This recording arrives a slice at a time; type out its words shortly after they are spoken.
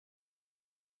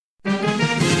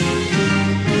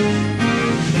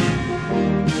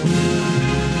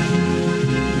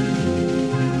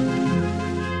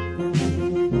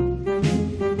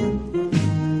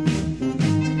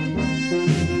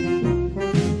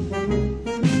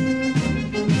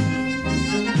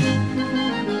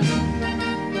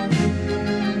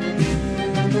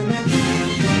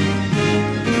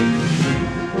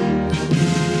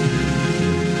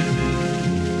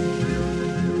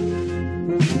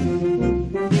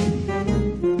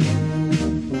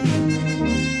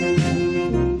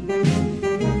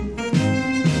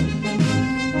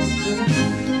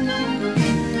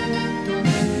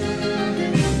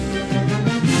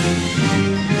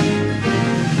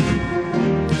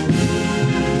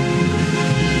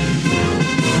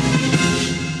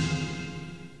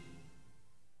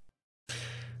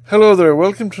Hello there,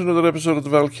 welcome to another episode of the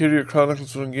Valkyria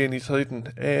Chronicles with Ungainly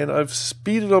Titan, and I've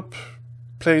speeded up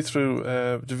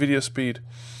playthrough the video speed,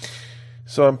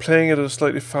 so I'm playing it at a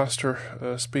slightly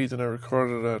faster speed than I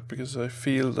recorded it at, because I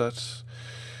feel that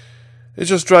it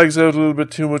just drags out a little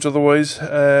bit too much otherwise.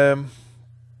 So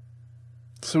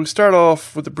we start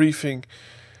off with a briefing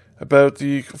about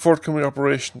the forthcoming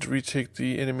operation to retake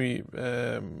the enemy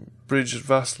bridge at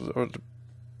Vasel, or the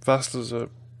Vasel is a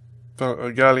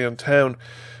Gallian town.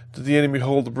 That the enemy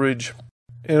hold the bridge,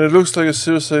 and it looks like a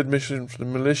suicide mission for the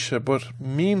militia, but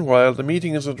meanwhile the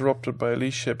meeting is interrupted by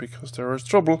Alicia because there is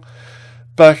trouble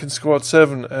back in Squad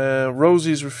 7.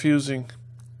 Rosie's refusing.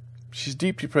 She's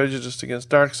deeply prejudiced against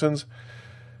dark sins,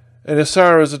 and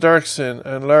Isara is a dark sin,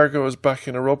 and Largo is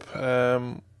backing her up.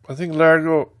 I think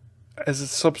Largo, as it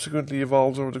subsequently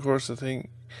evolves over the course of the thing,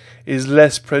 is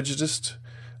less prejudiced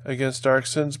against dark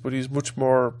sins, but he's much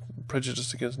more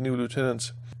prejudiced against new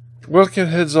lieutenants. Welkin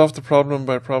heads off the problem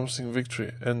by promising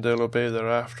victory, and they'll obey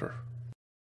thereafter.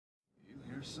 You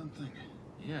hear something?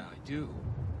 Yeah, I do.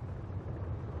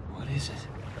 What is it?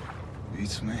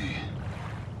 Beats me.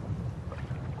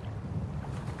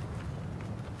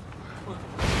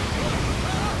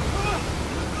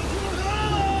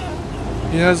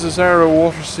 He has his arrow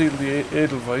water seal the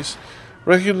Edelweiss,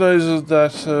 recognises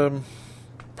that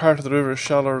part of the river is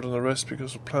shallower than the rest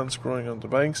because of plants growing on the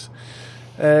banks,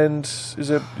 and is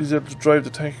able to drive the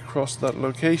tank across that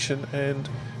location. And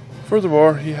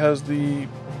furthermore, he has the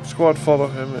squad follow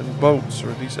him in boats,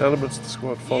 or at least elements of the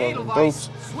squad follow him in boats,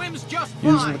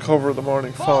 using the cover of the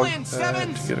morning fog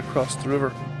to get across the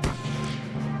river.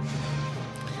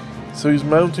 So he's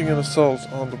mounting an assault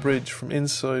on the bridge from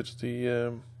inside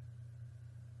the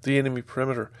enemy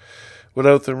perimeter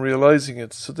without them realising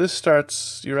it. So this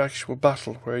starts your actual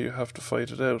battle where you have to fight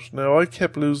it out. Now, I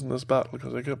kept losing this battle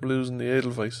because I kept losing the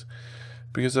Edelweiss,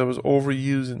 because I was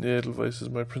overusing the Edelweiss as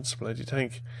my principal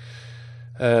anti-tank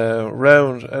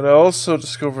round. And I also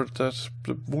discovered that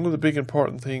one of the big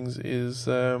important things is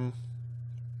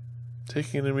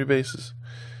taking enemy bases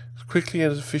as quickly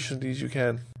and as efficiently as you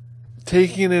can.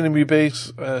 Taking an enemy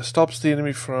base stops the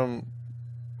enemy from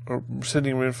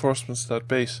sending reinforcements to that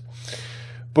base,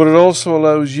 but it also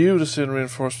allows you to send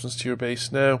reinforcements to your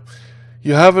base. Now,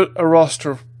 you have a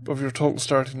roster of your total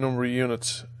starting number of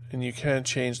units, and you can't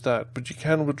change that, but you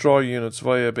can withdraw units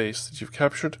via a base that you've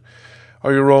captured,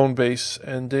 or your own base,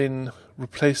 and then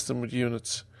replace them with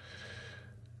units,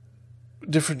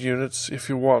 different units if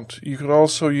you want. You can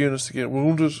also, units that get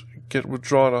wounded, get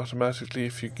withdrawn automatically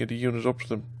if you can get a unit up to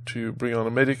them to bring on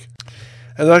a medic.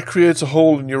 And that creates a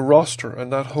hole in your roster,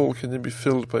 and that hole can then be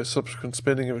filled by subsequent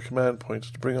spending of a command point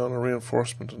to bring on a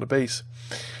reinforcement on the base.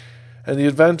 And the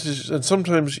advantage, and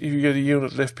sometimes you get a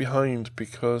unit left behind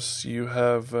because you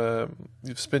have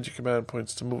you've spent your command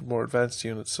points to move more advanced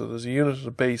units. So there's a unit at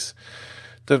a base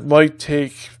that might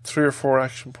take 3 or 4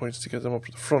 action points to get them up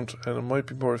to the front, and it might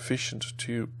be more efficient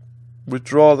to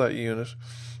withdraw that unit,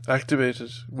 activate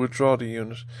it, withdraw the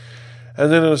unit, and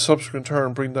then in a subsequent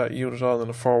turn bring that unit on in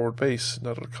a forward base. And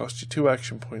that'll cost you 2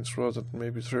 action points rather than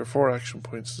maybe 3 or 4 action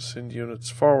points to send units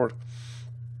forward.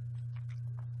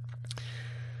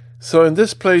 So in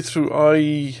this playthrough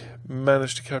I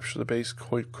managed to capture the base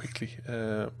quite quickly.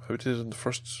 I did it in the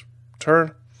first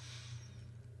turn,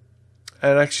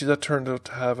 and actually that turned out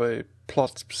to have a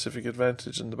plot specific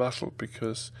advantage in the battle,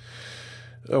 because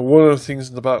one of the things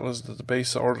in the battle is that the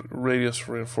base radius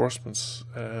for reinforcements,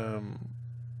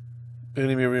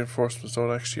 enemy reinforcements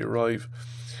don't actually arrive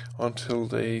until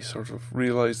they sort of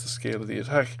realise the scale of the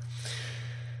attack,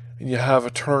 and you have a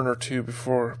turn or two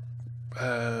before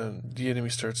the enemy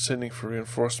starts sending for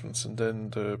reinforcements, and then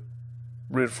the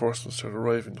reinforcements start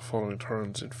arriving the following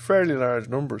turns in fairly large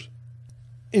numbers,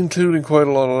 including quite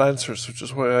a lot of lancers, which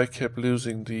is why I kept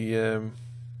losing the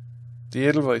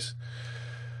Edelweiss.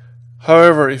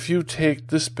 However, if you take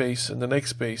this base and the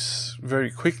next base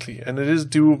very quickly, and it is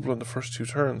doable in the first 2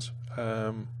 turns,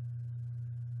 they're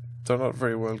not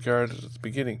very well guarded at the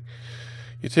beginning.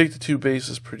 You take the 2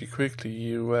 bases pretty quickly,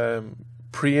 you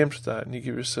preempt that, and you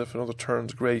give yourself another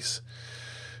turn's grace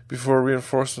before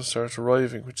reinforcements start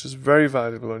arriving, which is very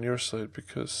valuable on your side,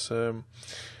 because the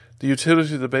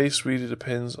utility of the base really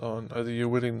depends on either your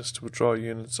willingness to withdraw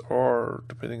units or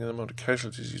depending on the amount of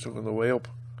casualties you took on the way up.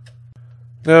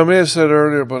 Now, I may have said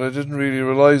earlier, but I didn't really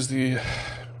realise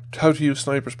how to use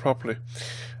snipers properly.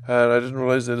 And I didn't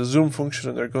realise they had a zoom function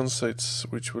in their gun sights,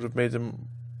 which would have made them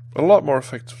a lot more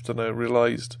effective than I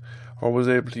realised or was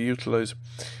able to utilise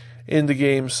in the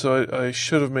game. So I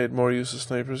should have made more use of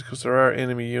snipers, because there are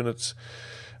enemy units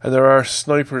and there are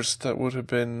snipers that would have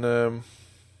been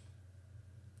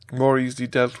more easily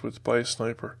dealt with by a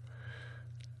sniper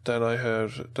then I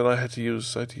had to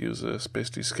use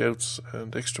basically scouts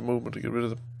and extra movement to get rid of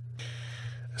them.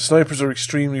 Snipers are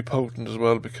extremely potent as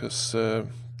well because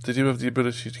they do have the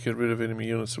ability to get rid of enemy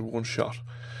units in one shot,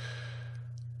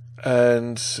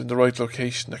 and in the right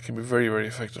location that can be very, very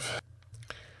effective.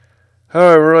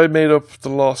 However, I made up the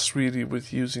loss really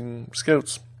with using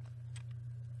scouts.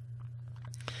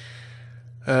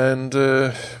 And,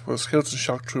 scouts and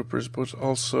shock troopers, but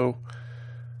also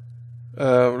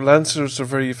lancers are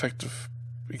very effective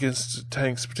against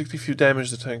tanks, particularly if you damage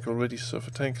the tank already. So if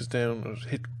a tank is down or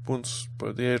hit once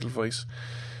by the Edelweiss,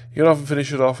 you can often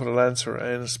finish it off with a lancer,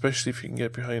 and especially if you can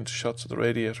get behind shots of the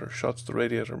radiator. Shots of the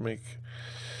radiator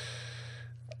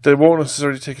they won't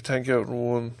necessarily take a tank out in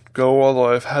one go,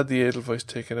 although I've had the Edelweiss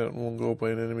taken out in one go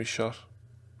by an enemy shot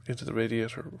into the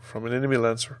radiator from an enemy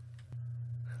lancer.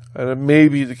 And it may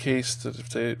be the case that if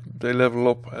they level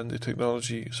up and the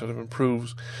technology sort of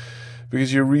improves,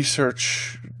 because your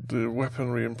research, the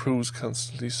weaponry improves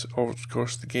constantly over the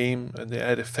course of the game, and they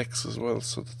add effects as well,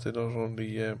 so that they not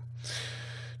only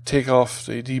take off,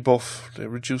 they debuff, they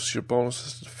reduce your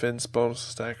bonuses to defense,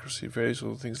 bonuses to accuracy, various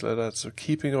other things like that. So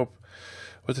keeping up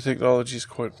with the technology is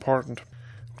quite important,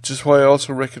 which is why I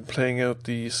also reckon playing out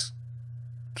the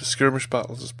skirmish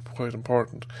battles is quite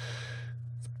important.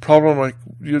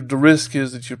 The risk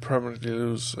is that you permanently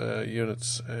lose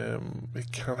units.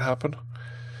 It can happen,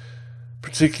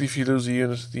 particularly if you lose a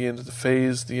unit at the end of the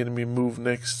phase. The enemy move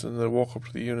next and they walk up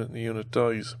to the unit and the unit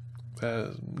dies.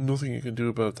 Nothing you can do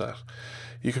about that.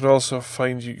 You can also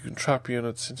find you can trap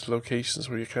units into locations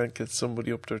where you can't get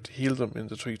somebody up there to heal them in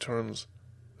the 3 turns.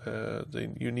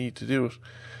 You need to do it,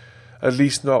 at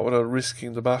least not without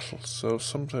risking the battle. So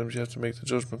sometimes you have to make the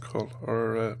judgment call,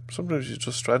 or sometimes you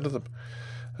just stranded them.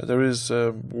 There is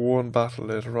one battle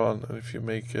later on, and if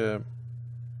the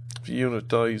unit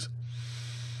dies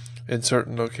in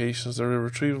certain locations, they're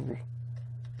irretrievable.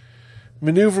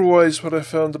 Maneuver-wise, what I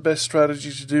found the best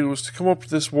strategy to do was to come up to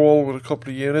this wall with a couple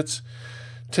of units,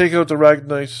 take out the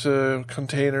Ragnite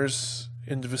containers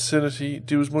in the vicinity,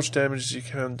 do as much damage as you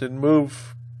can, then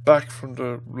move back from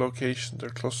the location they're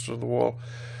clustered on the wall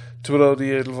to allow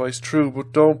the Edelweiss through,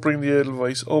 but don't bring the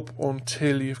Edelweiss up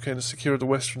until you've kind of secured the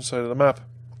western side of the map.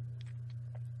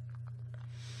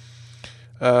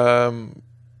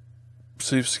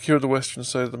 So you've secured the western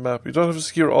side of the map. You don't have to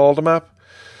secure all the map,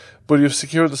 but you've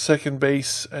secured the second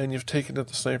base and you've taken out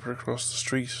the sniper across the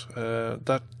street.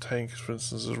 That tank, for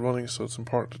instance, is running, so it's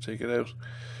important to take it out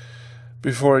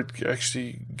before it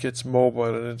actually gets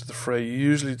mobile and into the fray.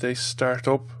 Usually they start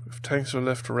up. If tanks are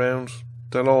left around,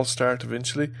 they'll all start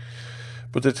eventually,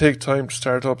 but they take time to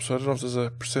start up, so I don't know if there's a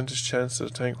percentage chance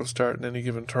that a tank will start in any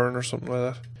given turn or something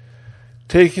like that.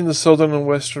 Taking the southern and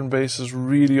western bases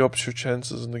really ups your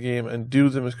chances in the game, and do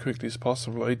them as quickly as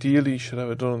possible. Ideally you should have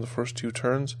it done in the first 2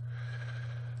 turns.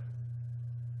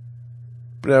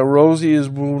 Now Rosie is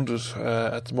wounded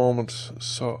at the moment,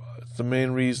 so the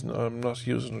main reason I'm not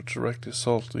using her to directly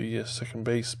assault the second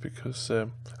base, because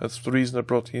that's the reason I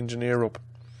brought the engineer up.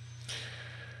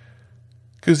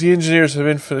 Because the engineers have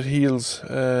infinite heals.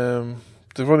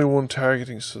 They've only one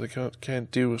targeting, so they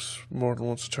can't do it more than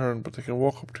once a turn, but they can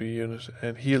walk up to a unit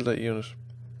and heal that unit.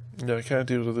 Now I can't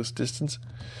do it at this distance.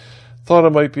 Thought I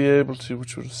might be able to,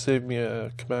 which would save me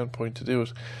a command point to do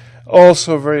it.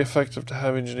 Also very effective to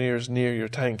have engineers near your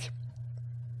tank,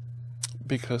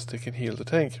 because they can heal the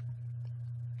tank.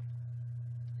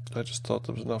 I just thought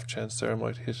there was enough chance there I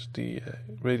might hit the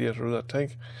radiator of that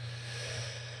tank.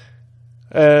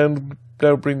 And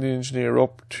now bring the engineer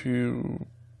up to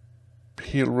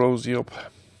heal Rosie up.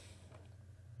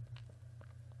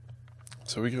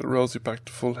 So we get Rosie back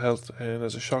to full health, and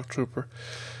as a shock trooper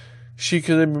she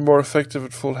can then be more effective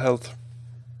at full health.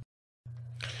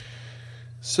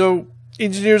 So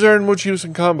engineers aren't much use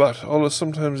in combat, although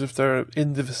sometimes if they're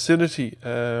in the vicinity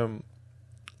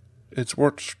it's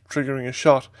worth triggering a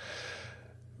shot.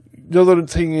 The other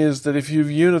thing is that if you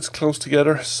have units close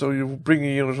together, so you bring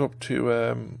a unit up to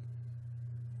a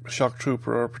shock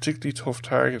trooper or a particularly tough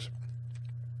target,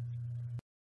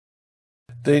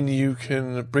 then you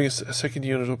can bring a second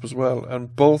unit up as well,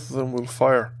 and both of them will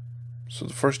fire. So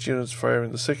the first unit's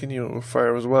firing, the second unit will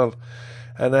fire as well,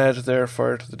 and add their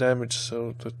fire to the damage,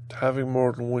 so that having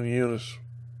more than one unit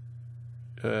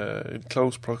in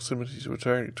close proximity to a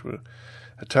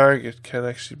target can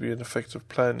actually be an effective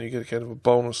plan. You get kind of a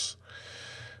bonus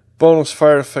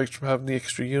fire effect from having the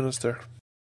extra units there.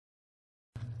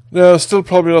 Now, still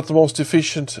probably not the most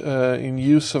efficient in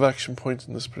use of action point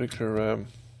in this particular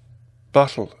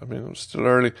battle. I mean, it was still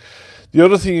early. The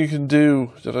other thing you can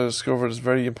do that I discovered is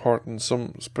very important,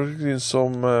 particularly in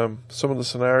some of the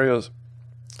scenarios.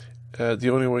 The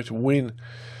only way to win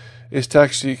is to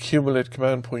actually accumulate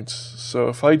command points. So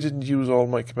if I didn't use all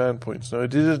my command points, now I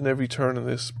did it in every turn in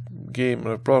this game, and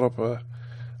I've brought up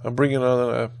I'm bringing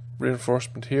on a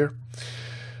reinforcement here.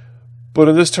 But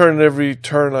in this turn, every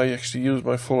turn I actually use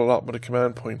my full allotment of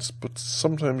command points. But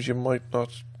sometimes you might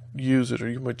not use it, or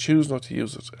you might choose not to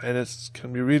use it, and it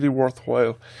can be really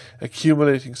worthwhile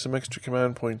accumulating some extra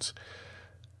command points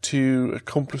to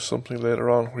accomplish something later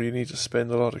on where you need to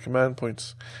spend a lot of command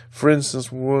points. For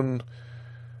instance, one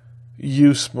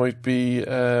use might be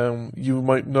you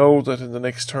might know that in the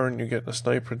next turn you're getting a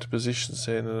sniper into position,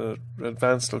 say in an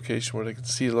advanced location where they can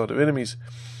see a lot of enemies.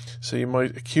 So you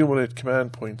might accumulate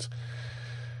command points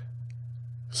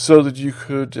so that you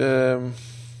could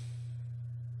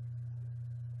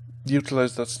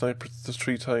utilize that sniper the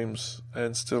 3 times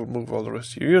and still move all the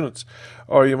rest of your units.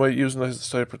 Or you might use the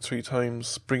sniper 3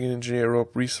 times, bring an engineer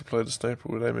up, resupply the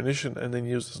sniper with ammunition, and then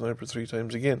use the sniper 3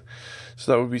 times again.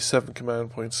 So that would be 7 command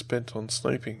points spent on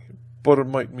sniping. But it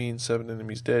might mean 7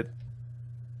 enemies dead.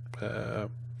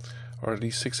 Or at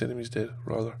least 6 enemies dead,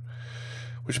 rather.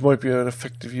 Which might be an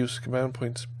effective use of command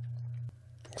points.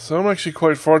 So I'm actually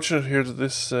quite fortunate here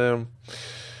that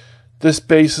this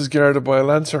base is guarded by a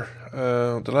lancer.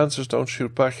 The lancers don't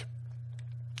shoot back.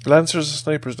 Lancers and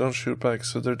snipers don't shoot back,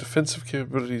 so their defensive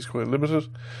capability is quite limited.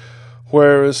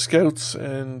 Whereas scouts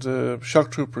and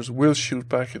shock troopers will shoot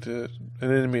back at an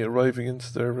enemy arriving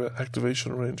into their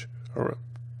activation range, or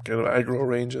kind of aggro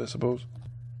range, I suppose.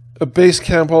 A base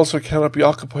camp also cannot be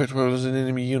occupied while there's an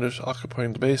enemy unit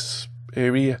occupying the base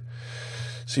area.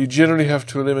 So you generally have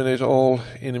to eliminate all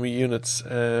enemy units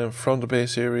from the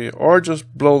base area, or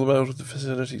just blow them out of the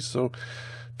vicinity. So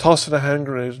tossing a hand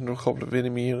grenade into a couple of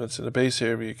enemy units in a base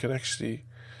area can actually,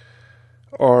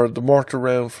 or the mortar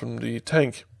round from the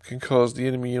tank, can cause the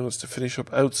enemy units to finish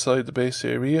up outside the base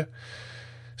area.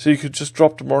 So you could just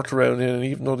drop the mortar round in, and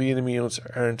even though the enemy units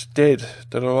aren't dead,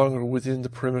 they're no longer within the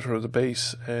perimeter of the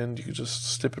base, and you could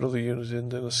just slip another unit in,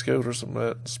 then a scout or something like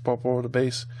that, and spot over the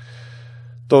base,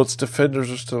 though its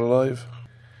defenders are still alive.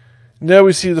 Now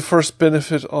we see the first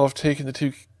benefit of taking the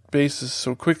 2 bases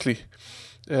so quickly.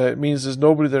 It means there's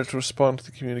nobody there to respond to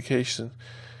the communication.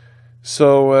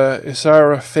 So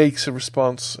Isara fakes a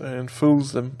response and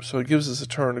fools them, so it gives us a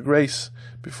turn of grace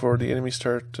before the enemy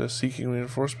start seeking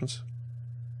reinforcements.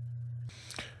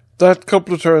 That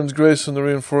couple of turns grace on the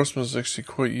reinforcements is actually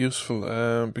quite useful,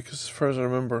 because as far as I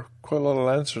remember, quite a lot of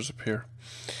lancers appear.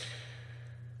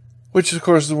 Which of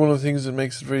course is one of the things that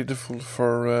makes it very difficult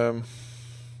for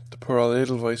the poor old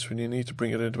Edelweiss when you need to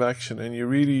bring it into action, and you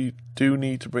really do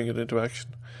need to bring it into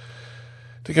action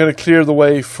to kind of clear the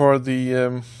way for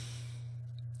the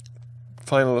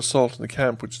final assault in the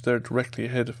camp, which they're directly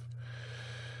ahead of.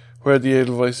 Where the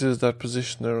Edelweiss is, that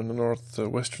position there on the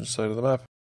north-western side of the map.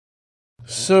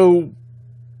 So,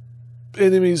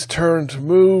 enemies turn to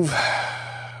move,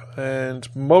 and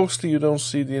mostly you don't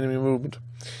see the enemy movement.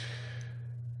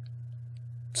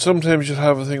 Sometimes you'll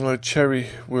have a thing like Cherry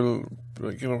will,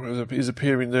 is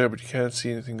appearing there, but you can't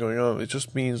see anything going on. It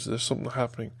just means there's something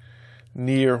happening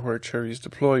near where Cherry is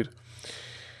deployed.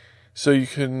 So you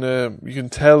can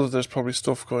tell that there's probably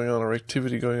stuff going on or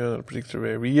activity going on in a particular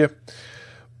area.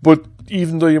 But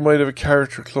even though you might have a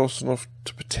character close enough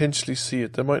to potentially see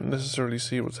it, they mightn't necessarily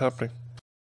see what's happening.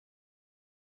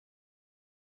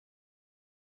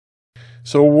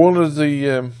 So one of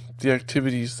the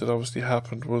activities that obviously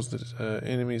happened was that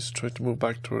enemies tried to move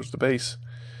back towards the base,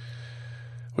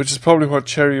 which is probably what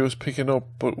Cherry was picking up,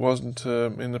 but wasn't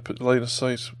in the line of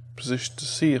sight position to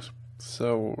see it.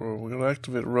 So we're going to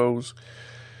activate Rose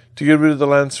to get rid of the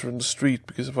Lancer in the street,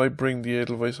 because if I bring the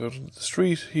Edelweiss out into the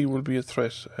street, he will be a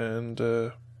threat, and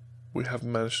we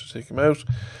haven't managed to take him out.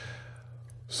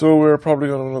 So we're probably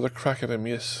going to have another crack at him.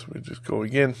 Yes, we'll just go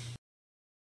again.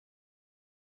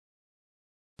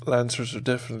 Lancers are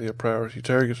definitely a priority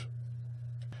target.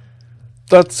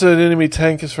 That's an enemy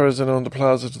tank as far as I know on the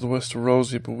plaza to the west of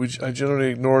Rosie, but I generally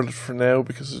ignored it for now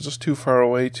because it's just too far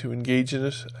away to engage in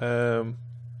it. And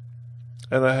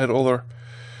I had other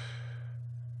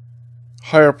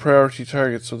higher priority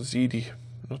targets, so that's Edie,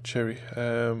 not Cherry.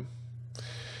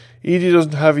 Edie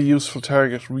doesn't have a useful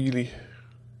target really,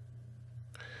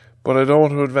 but I don't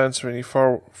want to advance her any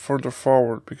further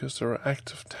forward because there are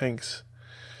active tanks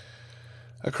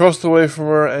across the way from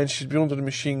her, and she'd be under the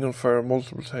machine gun fire of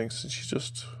multiple tanks, and she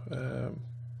just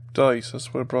dies.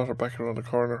 That's why I brought her back around the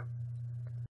corner.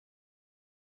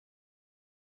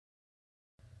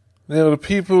 Now the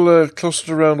people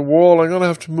clustered around the wall, I'm going to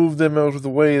have to move them out of the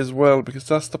way as well, because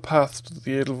that's the path that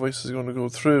the Edelweiss is going to go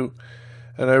through,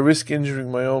 and I risk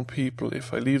injuring my own people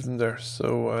if I leave them there.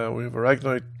 So we have a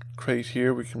Ragnite crate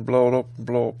here, we can blow it up and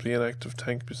blow up the inactive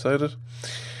tank beside it.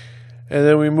 And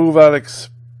then we move Alex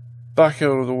back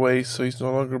out of the way so he's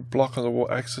no longer blocking the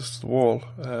access to the wall.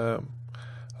 I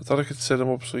thought I could set him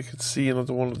up so he could see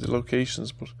another one of the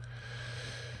locations, but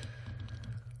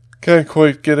can't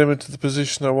quite get him into the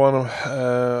position I want him.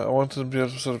 I wanted him to be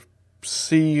able to sort of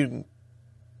see and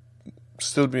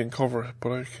still be in cover,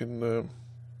 but I can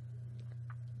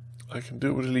do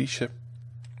it with Alicia.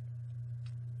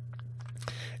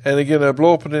 And again, I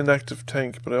blow up an inactive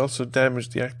tank, but I also damage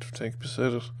the active tank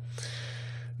beside it.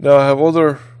 Now I have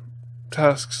other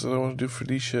tasks that I want to do for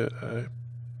Alicia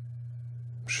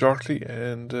shortly,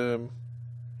 and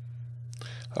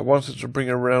I wanted to bring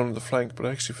her around the flank, but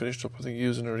I actually finished up, I think,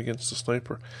 using her against the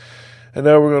sniper. And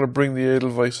now we're going to bring the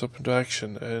Edelweiss up into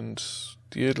action, and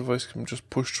the Edelweiss can just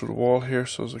push through the wall here,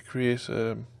 so as I create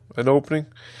an opening,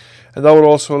 and that will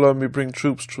also allow me to bring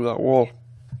troops through that wall.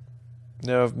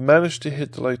 Now I've managed to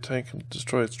hit the light tank and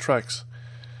destroy its tracks,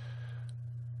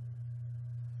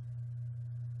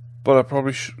 but I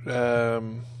probably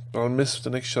I'll miss the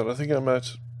next shot. I think I'm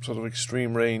at sort of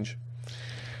extreme range,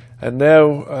 and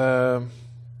now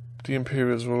the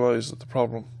Imperials realise that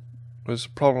there's a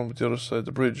problem with the other side of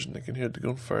the bridge, and they can hear the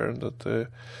gunfire, and that the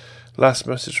last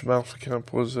message from Alpha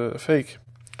Camp was a fake.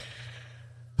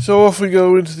 So off we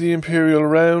go into the Imperial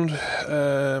round,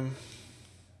 and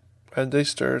they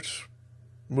start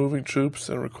moving troops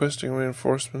and requesting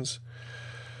reinforcements.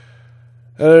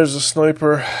 And there's a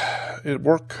sniper at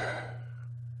work.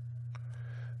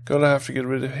 Gonna have to get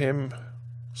rid of him.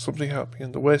 Something happening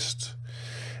in the west,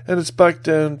 and it's back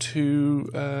down to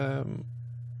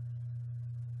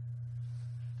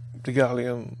the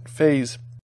Galleon phase.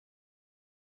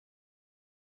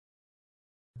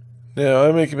 Now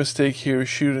I make a mistake here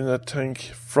shooting that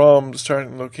tank from the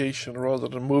starting location rather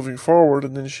than moving forward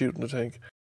and then shooting the tank.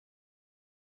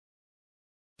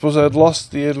 I suppose I had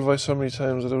lost the Edelweiss so many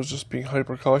times that I was just being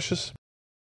hyper cautious.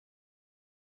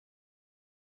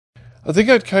 I think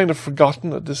I'd kind of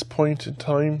forgotten at this point in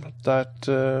time that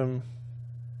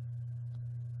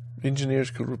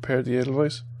engineers could repair the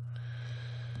Edelweiss,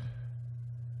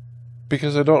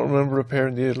 because I don't remember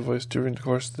repairing the Edelweiss during the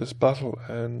course of this battle,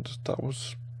 and that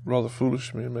was rather foolish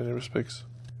of me in many respects.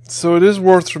 So it is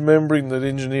worth remembering that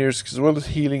engineers, as well as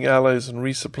healing allies and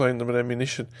resupplying them with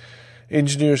ammunition,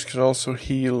 engineers can also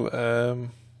heal. They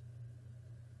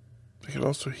can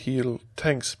also heal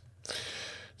tanks.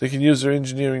 They can use their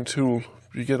engineering tool.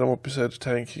 You get them up beside the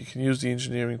tank, you can use the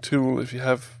engineering tool. If you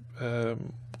have, a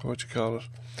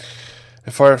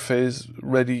fire phase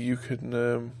ready, you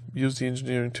can use the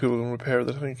engineering tool and repair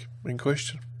the tank in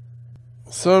question.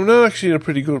 So I'm now actually in a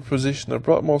pretty good position. I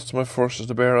brought most of my forces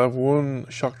to bear. I have one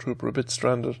shock trooper a bit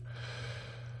stranded,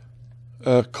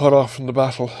 cut off in the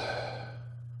battle.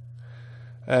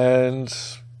 And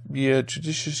yeah,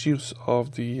 judicious use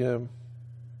of the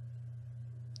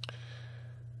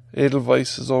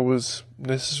Edelweiss is always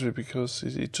necessary, because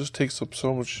it just takes up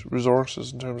so much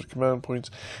resources in terms of command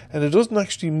points, and it doesn't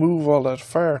actually move all that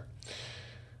far.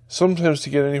 Sometimes to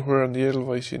get anywhere on the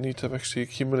Edelweiss you need to have actually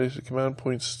accumulated command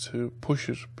points to push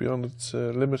it beyond its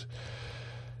limit.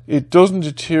 It doesn't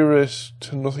deteriorate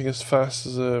to nothing as fast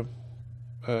as a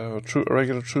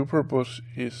regular trooper, but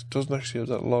it doesn't actually have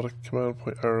that lot of command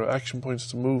point or action points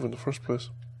to move in the first place.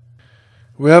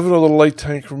 We have another light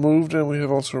tank removed, and we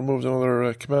have also removed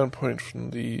another command point from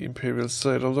the Imperial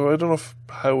side, although I don't know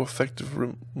how effective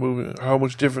removing, how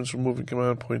much difference removing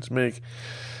command points make.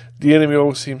 The enemy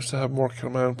always seems to have more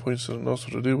command points than it knows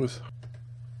what to do with.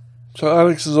 So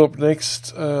Alex is up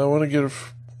next. I want to get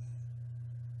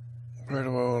where do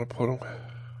I want to put him?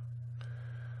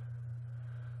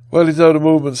 Well, he's out of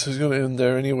movement, so he's going to end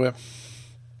there anyway.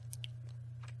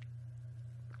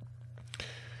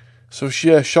 So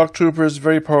yeah, shock troopers,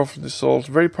 very powerful in the assault,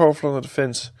 very powerful on the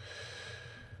defense.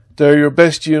 They're your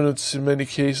best units in many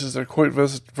cases. They're quite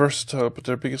versatile, but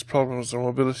their biggest problem is their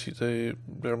mobility.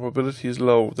 Their mobility is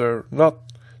low. They're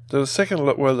the second,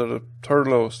 well, they're the third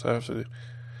lowest after the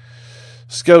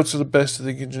scouts are the best. I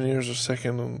think engineers are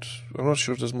second, and I'm not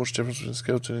sure if there's much difference between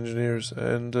scouts and engineers.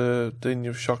 And then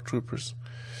you have shock troopers.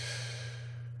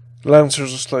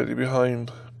 Lancers are slightly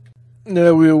behind.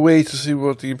 Now we'll wait to see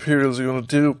what the Imperials are going to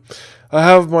do. I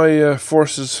have my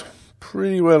forces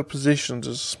pretty well positioned.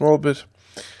 There's a small bit,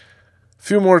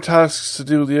 few more tasks to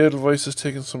do. The Edelweiss has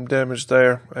taken some damage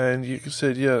there, and you could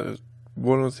say, yeah,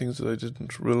 one of the things that I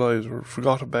didn't realise or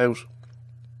forgot about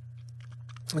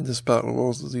in this battle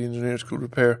was that the engineers could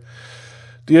repair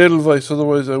the Edelweiss.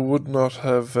 Otherwise I would not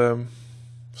have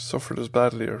suffered as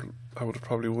badly, or I would have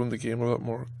probably won the game a lot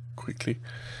more quickly,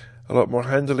 a lot more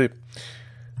handily.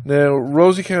 Now,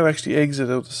 Rosie can't actually exit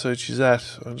out the side she's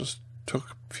at. I just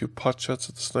took a few pot shots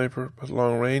at the sniper at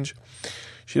long range.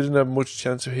 She didn't have much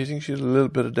chance of hitting. She had a little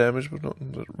bit of damage, but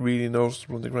nothing that really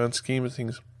noticeable in the grand scheme of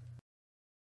things.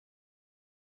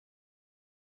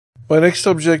 My next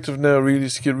objective now really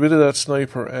is to get rid of that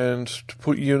sniper and to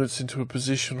put units into a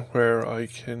position where I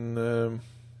can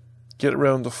get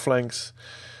around the flanks.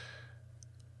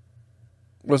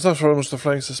 Well, it's not so much the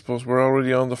flanks, I suppose. We're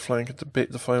already on the flank at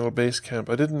the final base camp.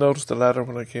 I didn't notice the ladder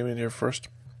when I came in here first,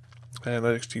 and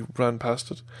I actually ran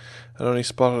past it and only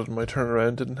spotted it in my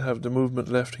turnaround. Didn't have the movement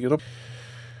left to get up.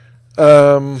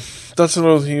 That's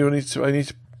another thing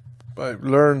I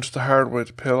learned the hard way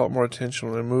to pay a lot more attention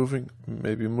when I'm moving,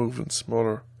 maybe moving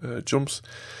smaller jumps.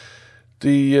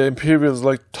 The Imperials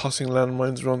like tossing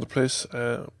landmines around the place.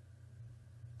 The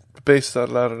base of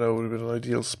that ladder now would have been an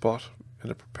ideal spot in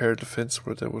a prepared defence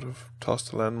where they would have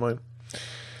tossed a landmine.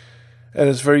 And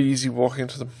it's very easy walking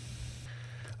into them.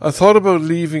 I thought about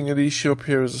leaving Alicia up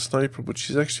here as a sniper, but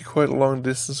she's actually quite a long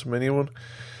distance from anyone.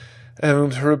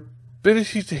 And her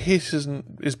ability to hit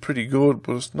is pretty good,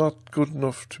 but it's not good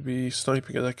enough to be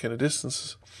sniping at that kind of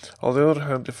distances. On the other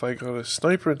hand, if I got a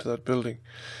sniper into that building,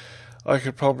 I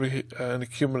could probably hit and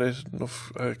accumulate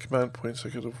enough command points. I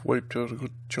could have wiped out a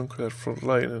good chunk of that front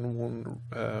line in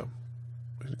a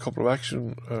couple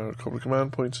of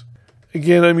command points.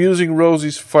 Again, I'm using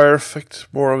Rosie's fire effect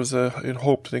more as in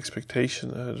hope and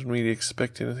expectation. I didn't really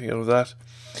expect anything out of that.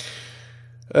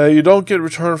 You don't get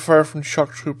return fire from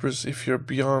shock troopers if you're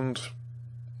beyond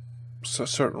a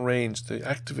certain range. They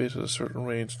activate at a certain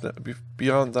range.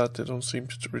 Beyond that, they don't seem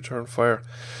to return fire.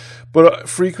 But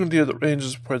frequently at the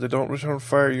ranges where they don't return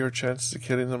fire, your chances of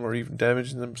killing them or even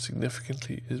damaging them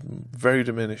significantly is very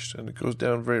diminished, and it goes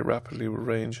down very rapidly with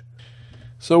range.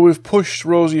 So we've pushed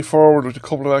Rosie forward with a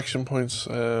couple of action points,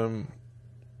 and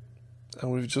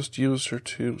we've just used her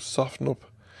to soften up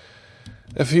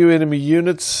a few enemy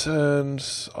units, and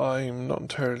I'm not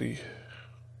entirely...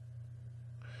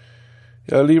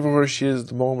 Yeah, I'll leave her where she is at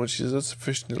the moment. She's at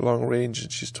sufficiently long range,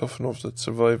 and she's tough enough to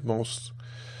survive most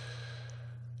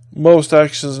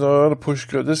actions. Now I want to push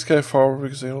this guy forward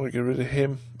because I want to get rid of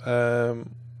him. The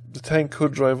tank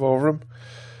could drive over him,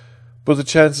 but the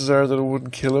chances are that it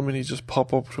wouldn't kill him and he'd just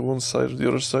pop up to one side or the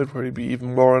other side where he'd be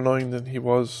even more annoying than he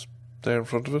was there in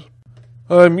front of it.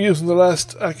 I'm using the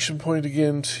last action point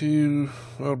again to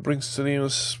bring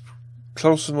Salinas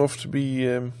close enough to be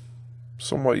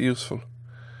somewhat useful.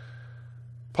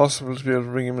 Possible to be able to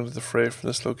bring him into the fray from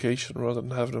this location rather than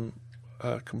having him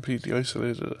completely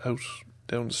isolated out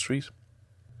down the street.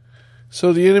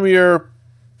 So the enemy are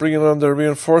bringing on their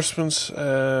reinforcements.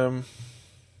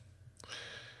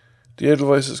 The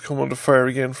Edelweiss has come under fire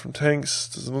again from tanks.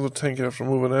 There's another tank after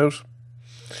moving out.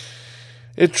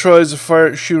 It tries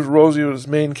to shoot Rosie with its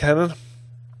main cannon.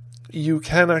 You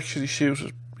can actually shoot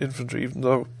at infantry even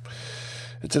though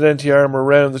it's an anti-armor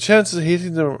round. The chances of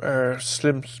hitting them are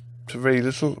slim to very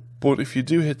little, but if you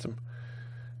do hit them,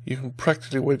 you can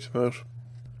practically wipe them out.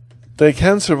 They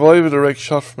can survive a direct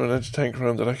shot from an anti-tank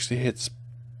round that actually hits,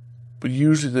 but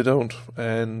usually they don't,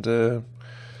 and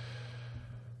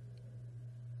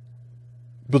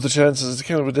but the chances, it's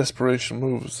kind of a desperation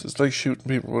move. It's like shooting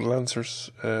people with lancers.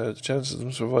 The chances of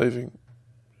them surviving,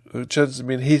 the chances of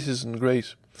being hit isn't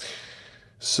great.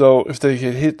 So if they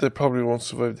get hit, they probably won't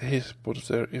survive the hit. But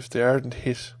if they aren't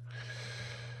hit,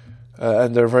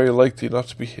 and they're very likely not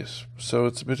to be hit, so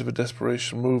it's a bit of a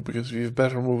desperation move because if you have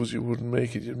better moves, you wouldn't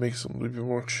make it. You'd make something to be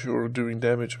more sure of doing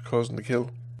damage or causing the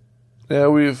kill.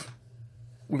 Now we've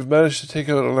managed to take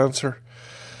out a lancer,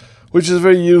 which is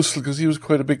very useful because he was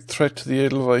quite a big threat to the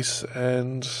Edelweiss,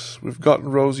 and we've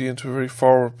gotten Rosie into a very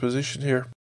forward position here.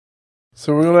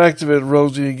 So we're going to activate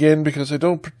Rosie again because I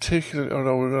don't particularly... Oh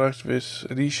no, we're going to activate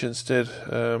Alicia instead.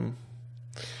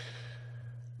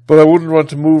 But I wouldn't want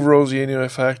to move Rosie anyway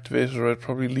if I activated her. I'd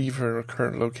probably leave her in her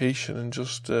current location and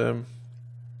just use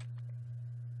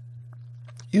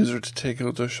her to take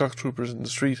out the shock troopers in the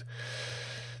street.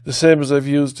 The same as I've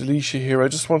used Alicia here. I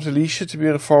just want Alicia to be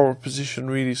in a forward position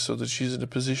really so that she's in a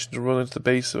position to run into the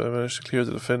base if I manage to clear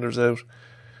the defenders out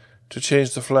to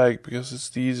change the flag, because it's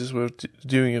the easiest way of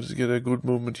doing it is to get a good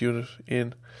movement unit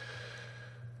in.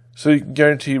 So you can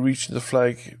guarantee reaching the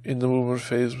flag in the movement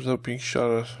phase without being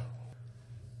shot at.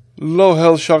 Low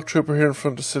health shock trooper here in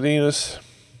front of Salinas.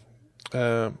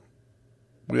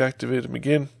 We activate him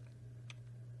again.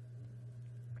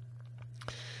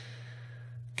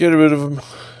 Get rid of him.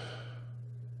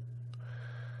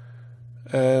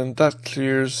 And that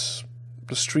clears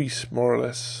the street, more or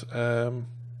less.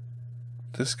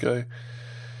 This guy.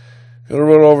 Gonna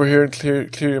run over here and clear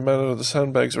your man out of the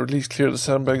sandbags, or at least clear the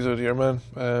sandbags out of your man.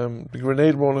 The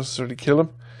grenade won't necessarily kill him,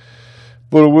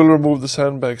 But it will remove the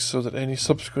sandbags so that any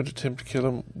subsequent attempt to kill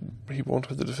him, he won't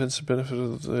have the defensive benefit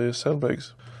of the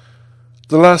sandbags.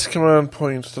 The last command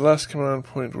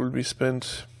point will be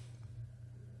spent.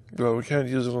 Well, we can't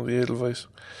use it on the Edelweiss.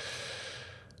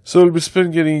 So it'll be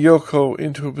spent getting Yoko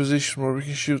into a position where we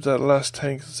can shoot that last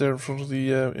tank that's there in front of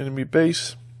the enemy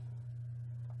base.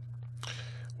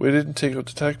 We didn't take out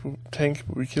the tank,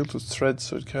 but we killed its threads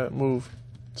so it can't move.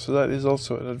 So that is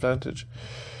also an advantage.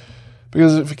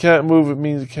 Because if it can't move, it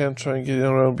means it can't try and get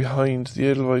around behind the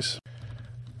Edelweiss.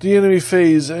 The enemy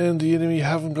phase, and the enemy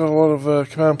haven't got a lot of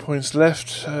command points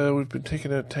left. We've been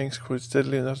taking out tanks quite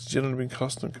steadily, and that's generally been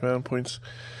costing them command points.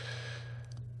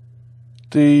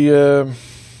 The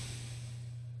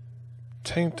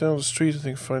tank down the street, I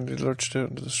think, finally lurched out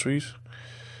into the street.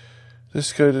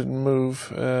 This guy didn't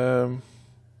move.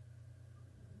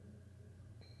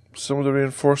 Some of the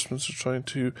reinforcements are trying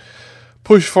to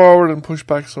push forward and push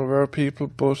back some of our people,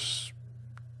 but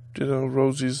you know,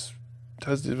 Rosie's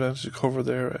has the advantage of cover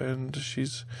there, and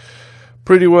she's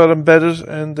pretty well embedded,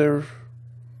 and they're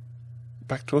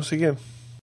back to us again.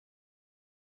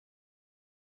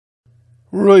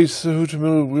 Right, so who to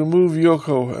move? We'll move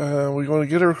Yoko. We're going to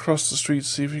get her across the street,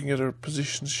 see if we can get her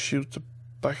position to shoot the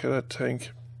back of that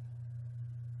tank.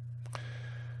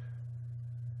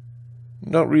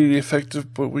 Not really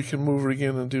effective, but we can move her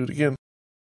again and do it again.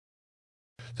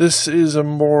 This is a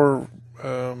more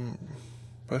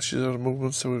well, she's out of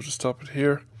movement, so we have to stop it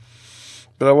here.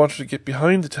 But I want her to get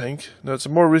behind the tank. Now it's a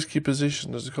more risky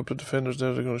position. There's a couple of defenders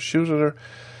there that are going to shoot at her.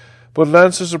 But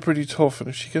Lancers are pretty tough, and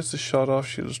if she gets the shot off,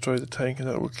 she'll destroy the tank, and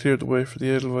that will clear the way for the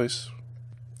Edelweiss.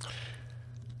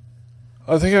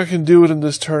 I think I can do it in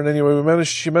this turn anyway.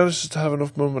 She manages to have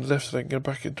enough movement left that I can get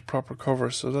back into proper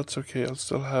cover, so that's okay. I'll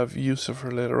still have use of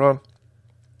her later on.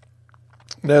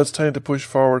 Now it's time to push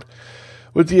forward.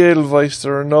 With the Edelweiss,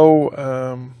 there are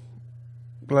no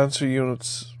Lancer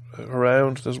units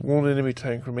around. There's one enemy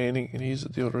tank remaining, and he's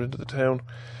at the other end of the town.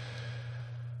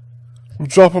 We'll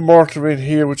drop a mortar in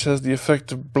here, which has the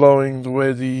effect of blowing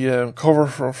away the cover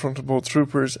from front of both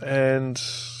troopers and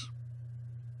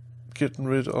getting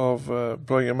rid of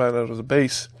blowing a man out of the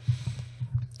base.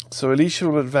 So Alicia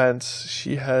will advance.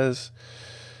 She has,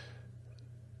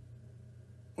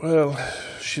 well,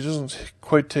 she doesn't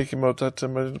quite take him out that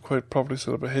time. I didn't quite properly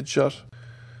set up a headshot.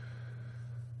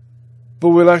 But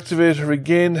we'll activate her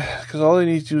again, because all I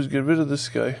need to do is get rid of this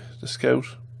guy, the scout,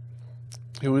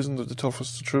 who isn't the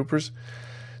toughest of troopers.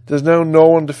 There's now no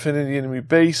one defending the enemy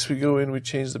base. We go in, we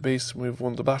change the base, and we've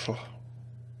won the battle.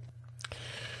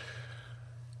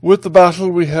 With the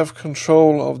battle, we have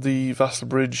control of the Vasel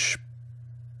Bridge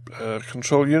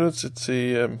control units. It's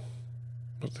a what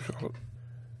do they call it?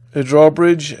 A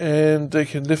drawbridge, and they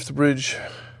can lift the bridge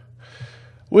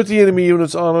with the enemy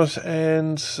units on it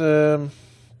and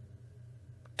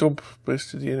dump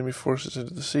basically the enemy forces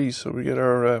into the sea. So we get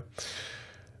our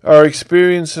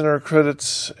experience and our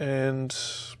credits and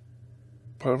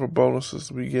whatever bonuses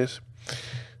that we get.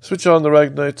 Switch on the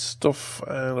Ragnite stuff,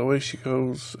 and away she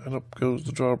goes, and up goes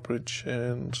the drawbridge,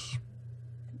 and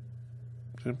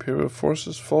the Imperial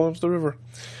forces fall into the river.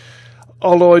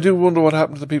 Although I do wonder what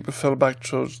happened to the people who fell back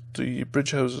towards the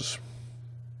bridge houses.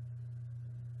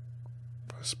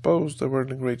 I suppose they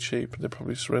weren't in great shape, and they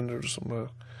probably surrendered or something.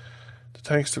 The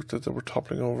tanks looked like they were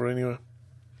toppling over anyway.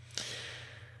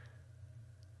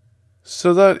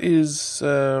 So that is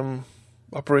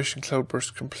Operation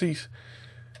Cloudburst complete.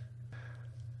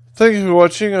 Thank you for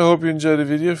watching. I hope you enjoyed the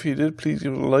video. If you did, please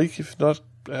give it a like. If not,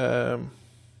 well,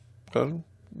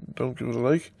 don't give it a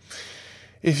like.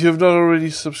 If you have not already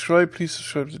subscribed, please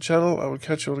subscribe to the channel. I will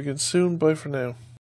catch you all again soon. Bye for now.